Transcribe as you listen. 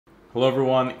Hello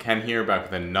everyone, Ken here, back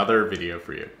with another video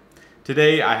for you.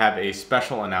 Today I have a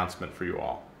special announcement for you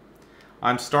all.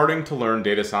 I'm starting to learn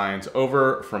data science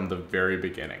over from the very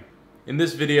beginning. In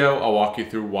this video, I'll walk you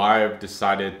through why I've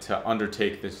decided to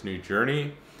undertake this new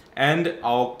journey, and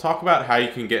I'll talk about how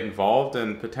you can get involved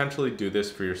and potentially do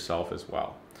this for yourself as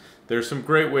well. There's some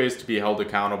great ways to be held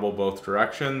accountable both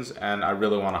directions, and I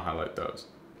really want to highlight those.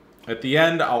 At the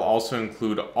end, I'll also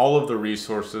include all of the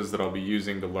resources that I'll be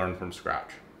using to learn from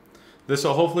scratch. This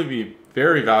will hopefully be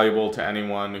very valuable to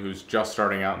anyone who's just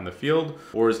starting out in the field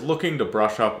or is looking to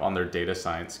brush up on their data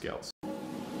science skills.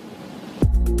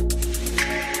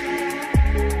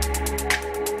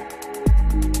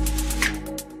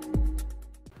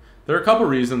 There are a couple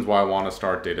reasons why I want to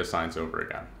start data science over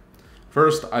again.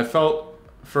 First, I felt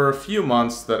for a few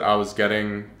months that I was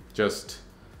getting just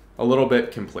a little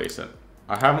bit complacent.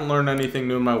 I haven't learned anything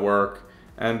new in my work,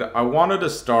 and I wanted to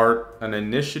start an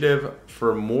initiative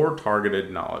for more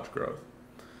targeted knowledge growth.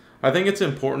 I think it's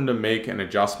important to make an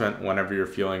adjustment whenever you're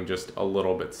feeling just a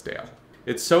little bit stale.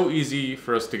 It's so easy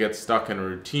for us to get stuck in a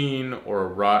routine or a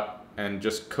rut and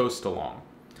just coast along.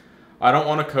 I don't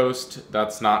want to coast.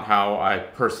 That's not how I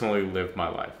personally live my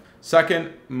life.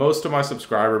 Second, most of my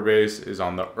subscriber base is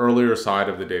on the earlier side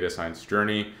of the data science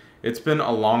journey. It's been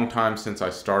a long time since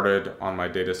I started on my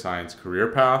data science career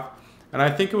path, and I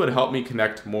think it would help me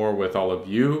connect more with all of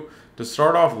you to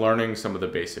start off learning some of the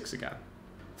basics again.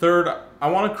 Third, I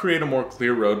want to create a more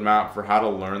clear roadmap for how to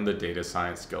learn the data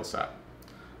science skill set.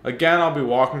 Again, I'll be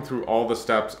walking through all the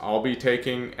steps I'll be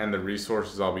taking and the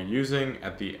resources I'll be using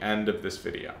at the end of this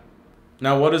video.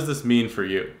 Now, what does this mean for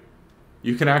you?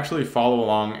 You can actually follow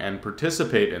along and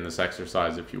participate in this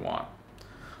exercise if you want.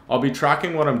 I'll be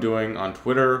tracking what I'm doing on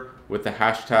Twitter with the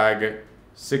hashtag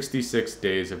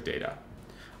 66daysofdata.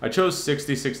 I chose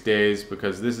 66 days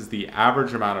because this is the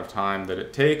average amount of time that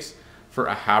it takes for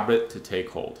a habit to take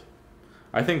hold.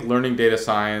 I think learning data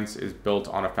science is built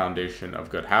on a foundation of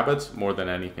good habits more than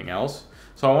anything else,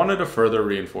 so I wanted to further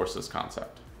reinforce this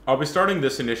concept. I'll be starting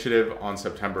this initiative on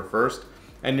September 1st,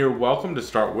 and you're welcome to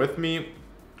start with me,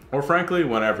 or frankly,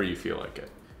 whenever you feel like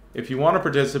it. If you want to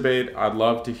participate, I'd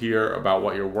love to hear about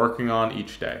what you're working on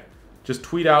each day. Just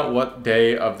tweet out what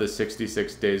day of the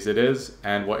 66 days it is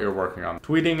and what you're working on.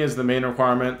 Tweeting is the main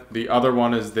requirement. The other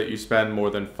one is that you spend more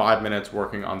than 5 minutes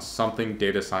working on something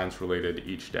data science related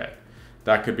each day.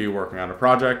 That could be working on a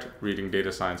project, reading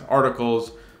data science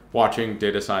articles, watching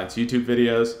data science YouTube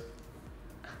videos.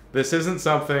 This isn't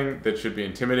something that should be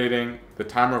intimidating. The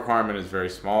time requirement is very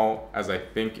small, as I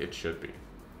think it should be.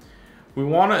 We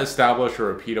want to establish a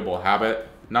repeatable habit,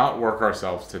 not work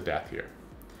ourselves to death here.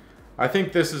 I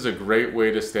think this is a great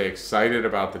way to stay excited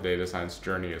about the data science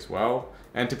journey as well.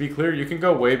 And to be clear, you can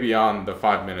go way beyond the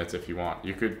 5 minutes if you want.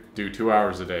 You could do 2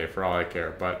 hours a day for all I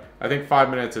care, but I think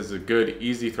 5 minutes is a good,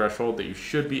 easy threshold that you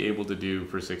should be able to do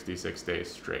for 66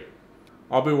 days straight.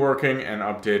 I'll be working and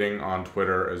updating on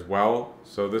Twitter as well,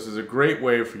 so this is a great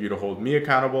way for you to hold me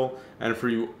accountable and for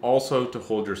you also to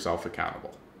hold yourself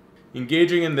accountable.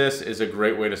 Engaging in this is a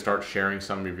great way to start sharing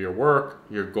some of your work,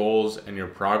 your goals, and your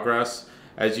progress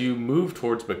as you move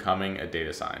towards becoming a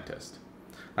data scientist.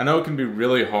 I know it can be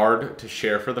really hard to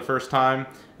share for the first time,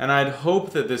 and I'd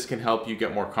hope that this can help you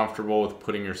get more comfortable with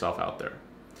putting yourself out there.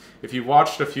 If you've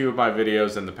watched a few of my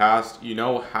videos in the past, you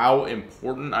know how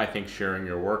important I think sharing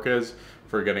your work is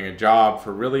for getting a job,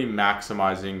 for really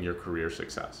maximizing your career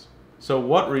success. So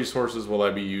what resources will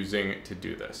I be using to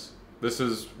do this? This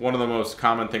is one of the most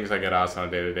common things I get asked on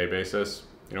a day-to-day basis.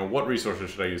 What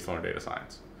resources should I use to learn data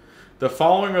science? The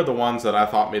following are the ones that I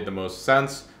thought made the most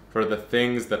sense for the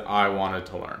things that I wanted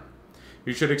to learn.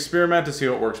 You should experiment to see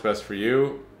what works best for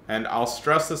you, and I'll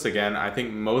stress this again, I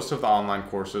think most of the online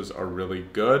courses are really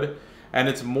good, and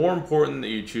it's more important that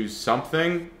you choose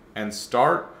something and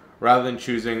start rather than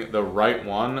choosing the right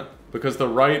one, because the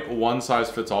right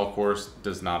one-size-fits-all course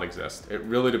does not exist. It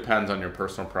really depends on your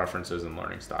personal preferences and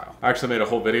learning style. I actually made a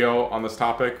whole video on this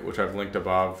topic, which I've linked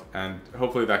above, and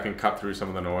hopefully that can cut through some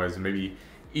of the noise and maybe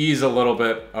ease a little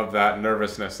bit of that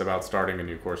nervousness about starting a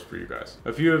new course for you guys.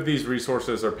 A few of these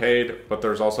resources are paid, but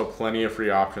there's also plenty of free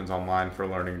options online for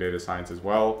learning data science as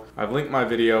well. I've linked my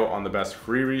video on the best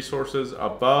free resources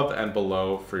above and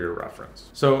below for your reference.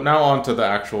 So now on to the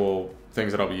actual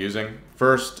things that I'll be using.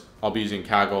 First, I'll be using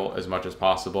Kaggle as much as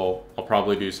possible. I'll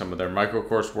probably do some of their micro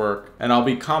course work, and I'll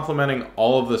be complementing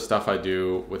all of the stuff I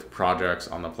do with projects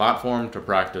on the platform to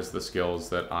practice the skills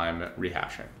that I'm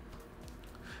rehashing.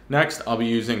 Next, I'll be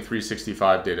using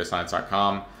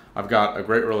 365datascience.com. I've got a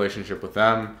great relationship with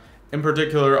them. In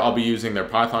particular, I'll be using their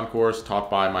Python course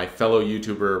taught by my fellow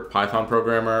YouTuber Python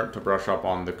programmer to brush up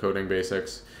on the coding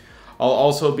basics. I'll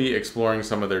also be exploring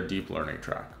some of their deep learning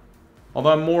track.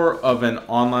 Although I'm more of an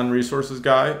online resources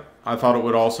guy, I thought it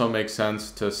would also make sense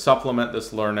to supplement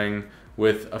this learning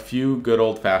with a few good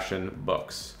old-fashioned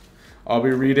books. I'll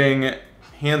be reading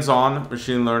Hands-On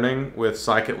Machine Learning with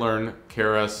Scikit-learn,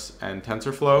 Keras, and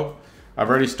TensorFlow. I've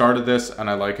already started this and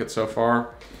I like it so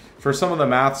far. For some of the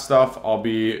math stuff, I'll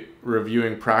be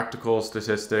reviewing practical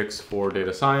statistics for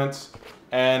data science.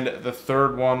 And the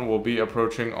third one will be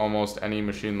approaching almost any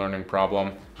machine learning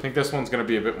problem. I think this one's going to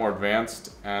be a bit more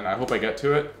advanced, and I hope I get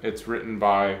to it. It's written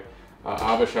by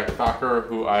Abhishek Thakur,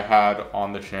 who I had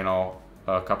on the channel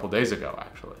a couple days ago,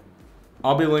 actually.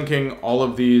 I'll be linking all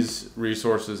of these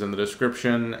resources in the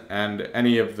description and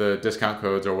any of the discount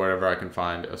codes or whatever I can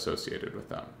find associated with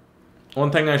them.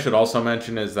 One thing I should also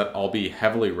mention is that I'll be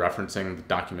heavily referencing the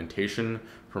documentation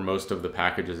for most of the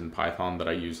packages in Python that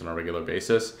I use on a regular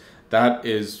basis. That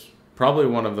is probably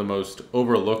one of the most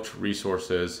overlooked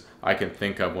resources I can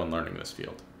think of when learning this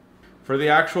field. For the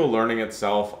actual learning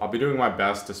itself, I'll be doing my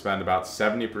best to spend about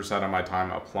 70% of my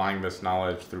time applying this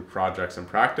knowledge through projects and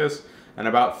practice, and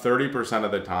about 30%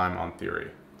 of the time on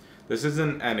theory. This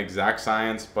isn't an exact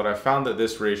science, but I found that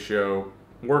this ratio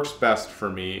works best for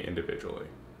me individually.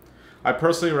 I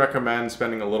personally recommend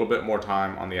spending a little bit more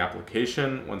time on the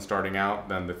application when starting out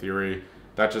than the theory.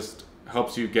 That just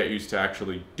helps you get used to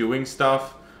actually doing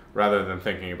stuff rather than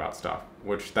thinking about stuff,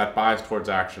 which that bias towards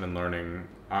action and learning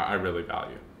I really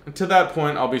value. And to that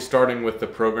point, I'll be starting with the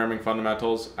programming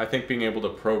fundamentals. I think being able to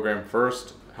program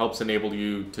first helps enable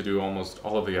you to do almost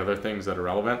all of the other things that are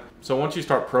relevant. So once you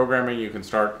start programming, you can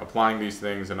start applying these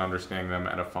things and understanding them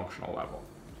at a functional level.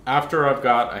 After I've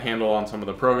got a handle on some of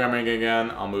the programming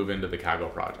again, I'll move into the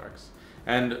Kaggle projects.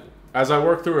 And as I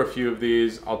work through a few of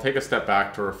these, I'll take a step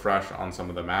back to refresh on some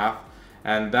of the math,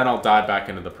 and then I'll dive back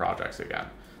into the projects again.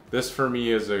 This for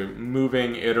me is a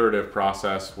moving, iterative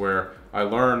process where I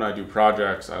learn, I do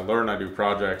projects, I learn, I do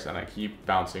projects, and I keep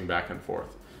bouncing back and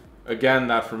forth. Again,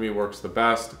 that for me works the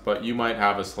best, but you might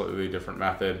have a slightly different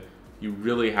method. You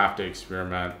really have to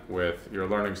experiment with your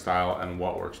learning style and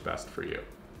what works best for you.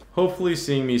 Hopefully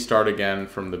seeing me start again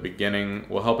from the beginning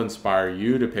will help inspire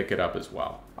you to pick it up as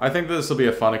well. I think that this will be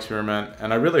a fun experiment,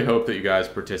 and I really hope that you guys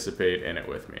participate in it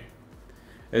with me.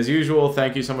 As usual,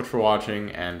 thank you so much for watching,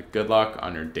 and good luck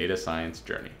on your data science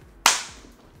journey.